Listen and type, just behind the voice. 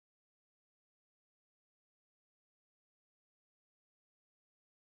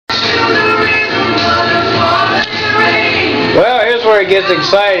gets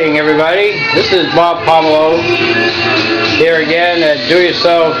exciting, everybody. This is Bob Pomelo here again at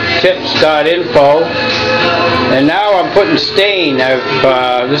doyourselftips.info, and now I'm putting stain.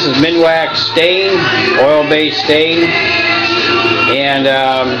 This is Minwax stain, oil-based stain, and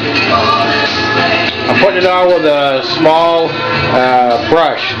I'm putting it on with a small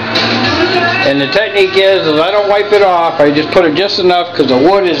brush. And the technique is I don't wipe it off. I just put it just enough because the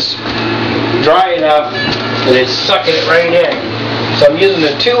wood is dry enough that it's sucking it right in. So I'm using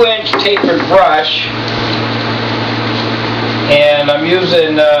a 2-inch tapered brush, and I'm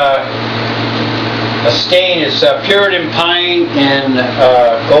using a stain. It's Puritan Pine and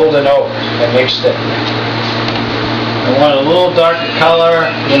Golden Oak. I mixed it. I want a little darker color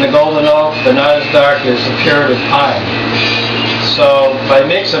in the Golden Oak, but not as dark as the Puritan Pine. So by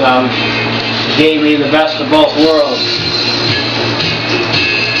mixing them, it gave me the best of both worlds.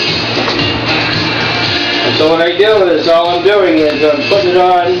 And so what I do is, all I'm doing is I'm putting it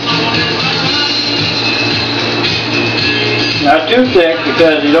on, not too thick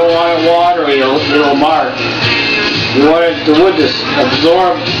because you don't want it watery, it'll mark. You want the wood to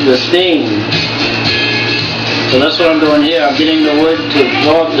absorb the stain. So that's what I'm doing here. I'm getting the wood to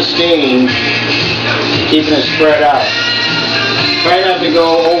absorb the stain, keeping it spread out. Try not to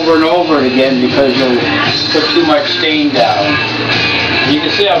go over and over it again because you'll put too much stain down. You can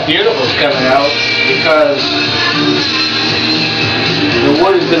see how beautiful it's coming out because the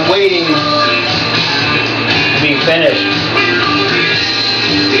wood has been waiting to be finished.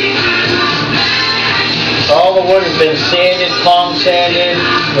 All the wood has been sanded, palm sanded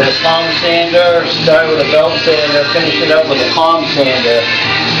with a palm sander. Start with a belt sander, finish it up with a palm sander.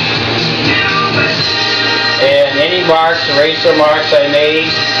 And any marks, eraser marks I made,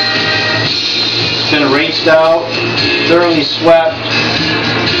 it's been erased out, thoroughly swept.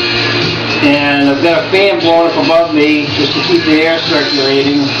 And I've got a fan blowing up above me just to keep the air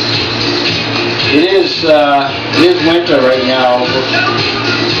circulating. It is winter right now,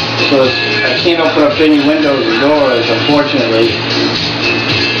 so I can't open up any windows or doors, unfortunately.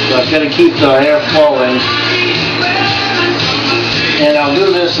 So I've got to keep the air flowing. And I'll do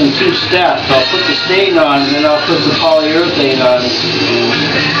this in 2 steps. I'll put the stain on, and then I'll put the polyurethane on.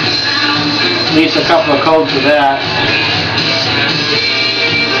 At least a couple of coats of that.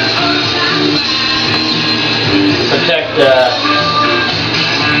 To protect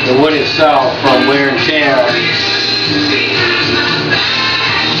the wood itself from wear and tear.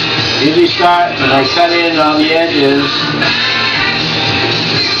 Usually start when I cut in on the edges.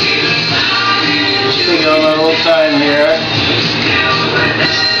 Just taking a little time here.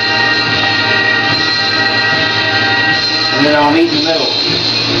 And then I'll meet in the middle.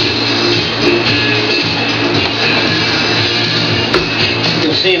 You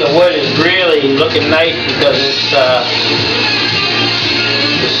can see the wood is really looking nice because it's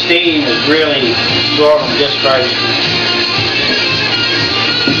the stain is really absorbing just right.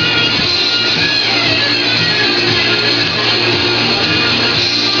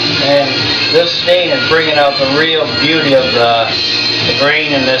 And this stain is bringing out the real beauty of the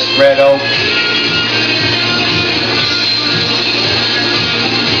grain in this red oak.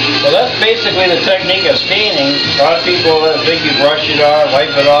 So that's basically the technique of staining. A lot of people think you brush it on,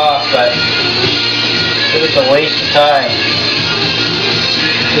 wipe it off, but it's a waste of time.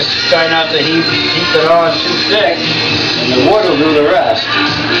 Just try not to heap it on too thick, and the wood will do the rest.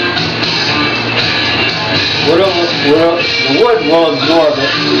 The wood will absorb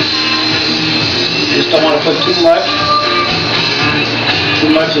it. Just don't want to put too much. Too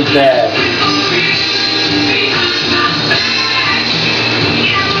much is bad.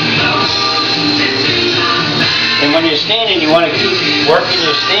 And when you're staining, you want to keep working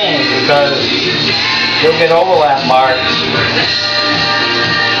your stain because you'll get overlap marks.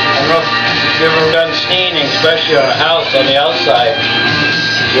 I don't know if you've ever done staining, especially on a house on the outside.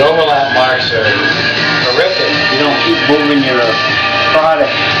 The overlap marks are horrific. You don't keep moving your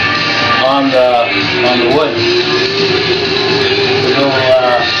product on the wood.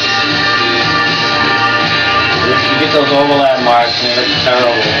 You get those overlap marks and it looks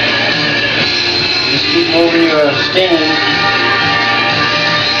terrible. Just keep moving your stain.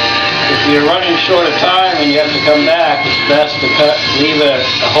 If you're running short of time and you have to come back, it's best to leave a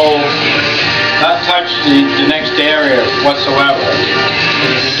hole, not touch the next area whatsoever.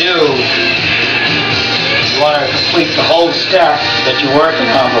 And if you do, you want to complete the whole step that you're working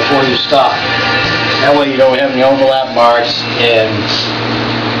on before you stop. That way you don't have any overlap marks and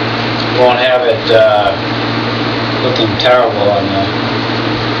you won't have it looking terrible on you.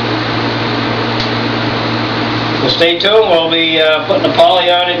 So stay tuned, we'll be putting the poly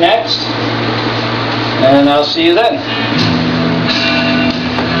on it next, and I'll see you then.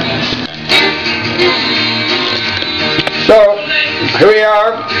 So here we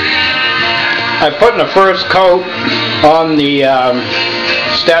are. I put in the first coat on the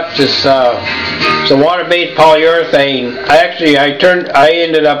steps. It's a water-based polyurethane. I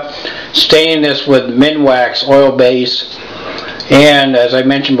ended up staining this with Minwax oil base, and as I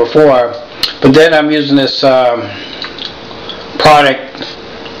mentioned before, but then I'm using this product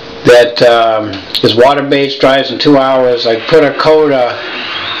that is water-based, dries in 2 hours. I put a coat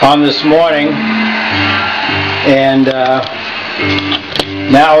on this morning, and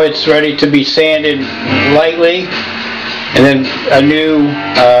now it's ready to be sanded lightly, and then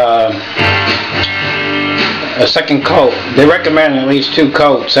a second coat. They recommend at least 2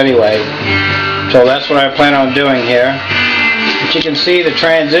 coats anyway, so that's what I plan on doing here. But you can see the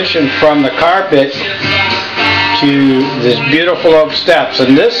transition from the carpet to this beautiful oak steps,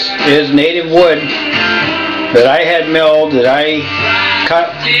 and this is native wood that I had milled, that I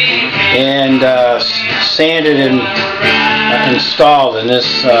cut and sanded and installed in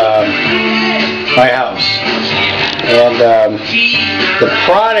this my house. And the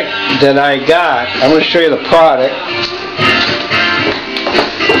product that I got, I'm going to show you the product.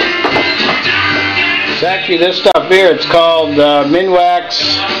 It's actually this stuff here. It's called Minwax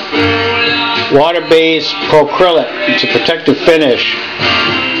Water-Based Polycrylic. It's a protective finish.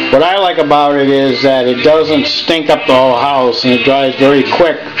 What I like about it is that it doesn't stink up the whole house, and it dries very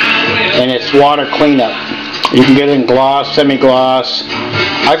quick, and it's water cleanup. You can get it in gloss, semi-gloss.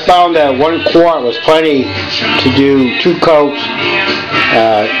 I found that 1 quart was plenty to do 2 coats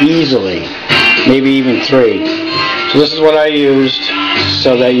easily, maybe even 3. So this is what I used,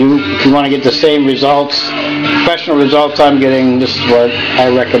 so that if you want to get the same results, professional results I'm getting, this is what I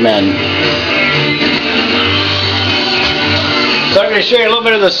recommend. So I'm going to show you a little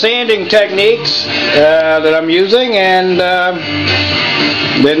bit of the sanding techniques that I'm using, and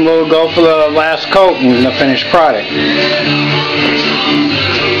then we'll go for the last coat and the finished product.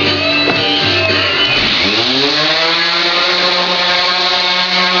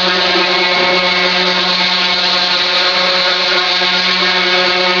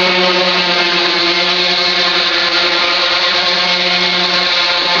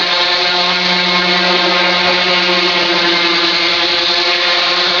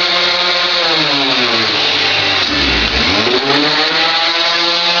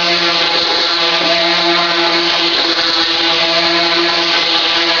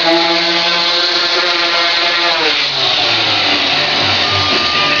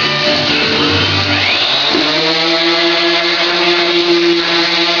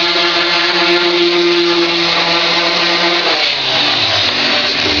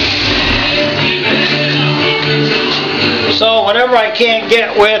 So whatever I can't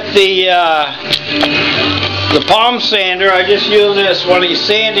get with the palm sander, I just use one of these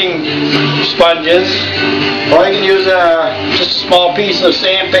sanding sponges, or I can use just a small piece of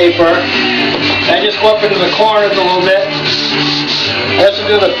sandpaper. I just go up into the corners a little bit. I also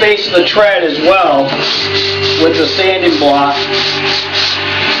do the face of the tread as well with the sanding block,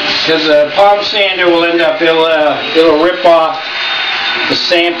 because the palm sander will end up, it'll rip off the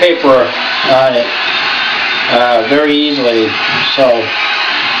sandpaper on it very easily. So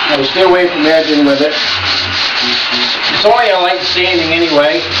I will stay away from edging with it. It's only a light sanding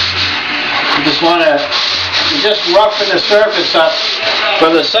anyway. You just want to roughen the surface up for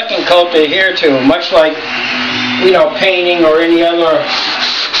the second coat to adhere to, much like, you know, painting or any other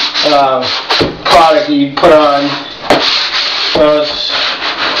product that you put on. So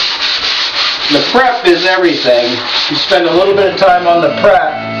the prep is everything. You spend a little bit of time on the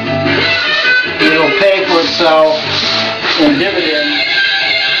prep, it'll pay for itself in dividends.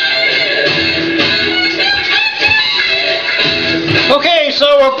 Okay, so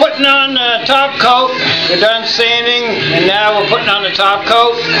we're putting on the top coat. We're done sanding, and now we're putting on the top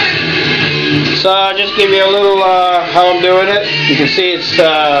coat. So I'll just give you a little how I'm doing it. You can see it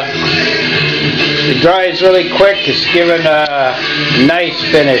dries really quick. It's giving a nice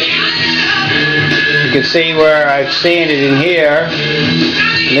finish. You can see where I've sanded in here,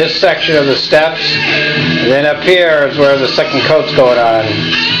 in this section of the steps, and then up here is where the second coat's going on.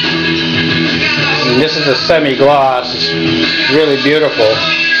 And this is a semi-gloss. It's really beautiful.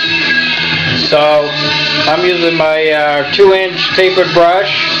 So I'm using my 2-inch tapered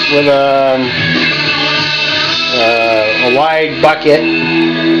brush with a wide bucket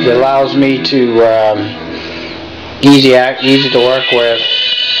that allows me to easy to work with.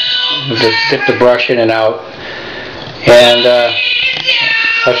 Just dip the brush in and out, and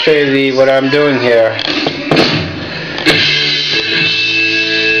I'll show you what I'm doing here.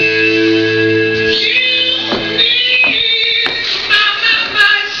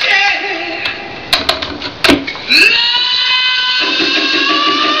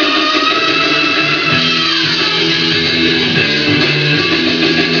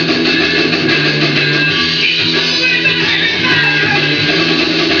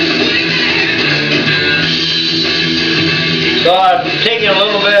 a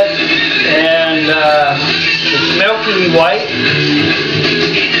little bit, and it's milky white.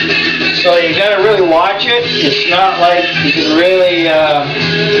 So you got to really watch it. It's not like you can really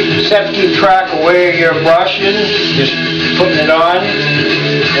keep track of where you're brushing, just putting it on.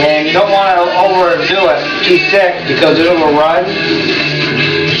 And you don't want to overdo it too thick because it will run.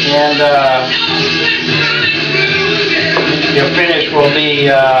 And your finish will be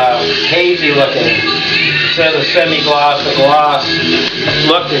hazy looking instead of the semi-gloss or gloss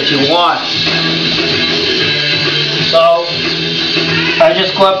look that you want. So I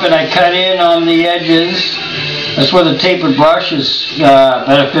just go up and I cut in on the edges. That's where the tapered brush is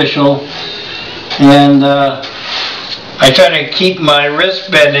beneficial. And I try to keep my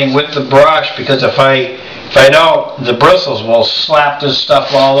wrist bending with the brush, because if I don't, the bristles will slap this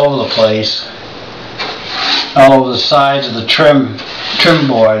stuff all over the place, all over the sides of the trim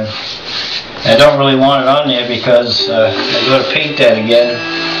board. I don't really want it on there because I go to paint that again.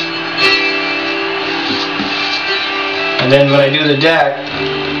 And then when I do the deck,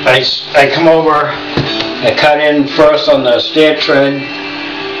 I come over, I cut in first on the stair tread,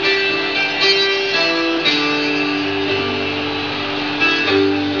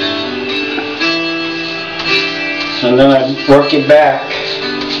 and then I work it back.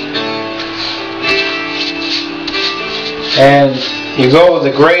 And you go with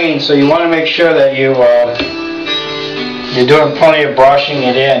the grain, so you want to make sure that you're doing plenty of brushing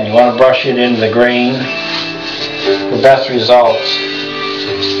it in. You want to brush it into the grain for best results.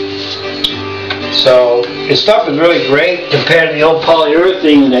 So this stuff is really great compared to the old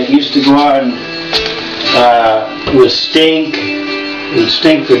polyurethane that used to go on with stink. It would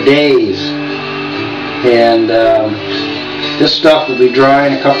stink for days. And this stuff will be dry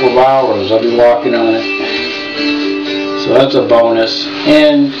in a couple of hours. I'll be walking on it. So that's a bonus.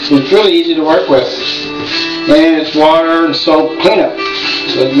 And it's really easy to work with. And it's water and soap cleanup.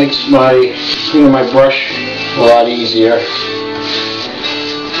 So it makes my cleaning my brush a lot easier.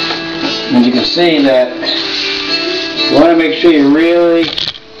 And you can see that you want to make sure you really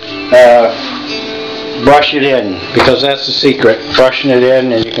brush it in, because that's the secret. Brushing it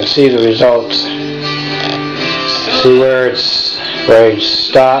in, and you can see the results. See where I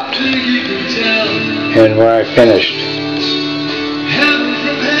stopped and where I finished.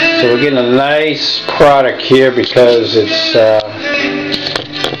 So we're getting a nice product here because it's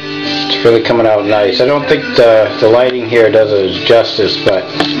really coming out nice. I don't think the lighting here does it justice, but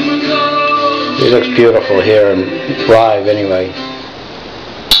it looks beautiful here and live anyway.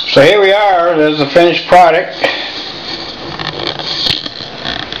 So here we are. There's the finished product.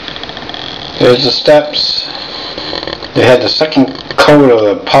 There's the steps. They had the second coat of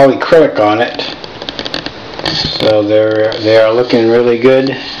the polycrylic on it, so they are looking really good,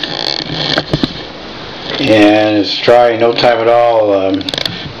 and it's dry in no time at all.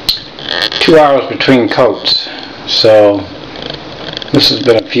 2 hours between coats, so this has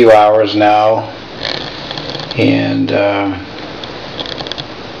been a few hours now, and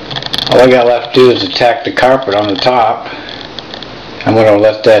all I got left to do is to tack the carpet on the top. I'm going to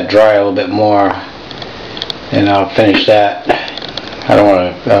let that dry a little bit more, and I'll finish that. I don't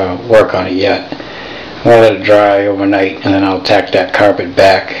want to work on it yet. I'm going to let it dry overnight, and then I'll tack that carpet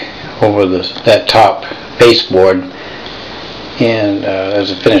back over that top baseboard, and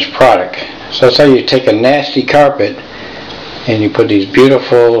as a finished product. So that's how you take a nasty carpet and you put these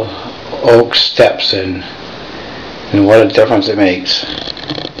beautiful oak steps in, and what a difference it makes.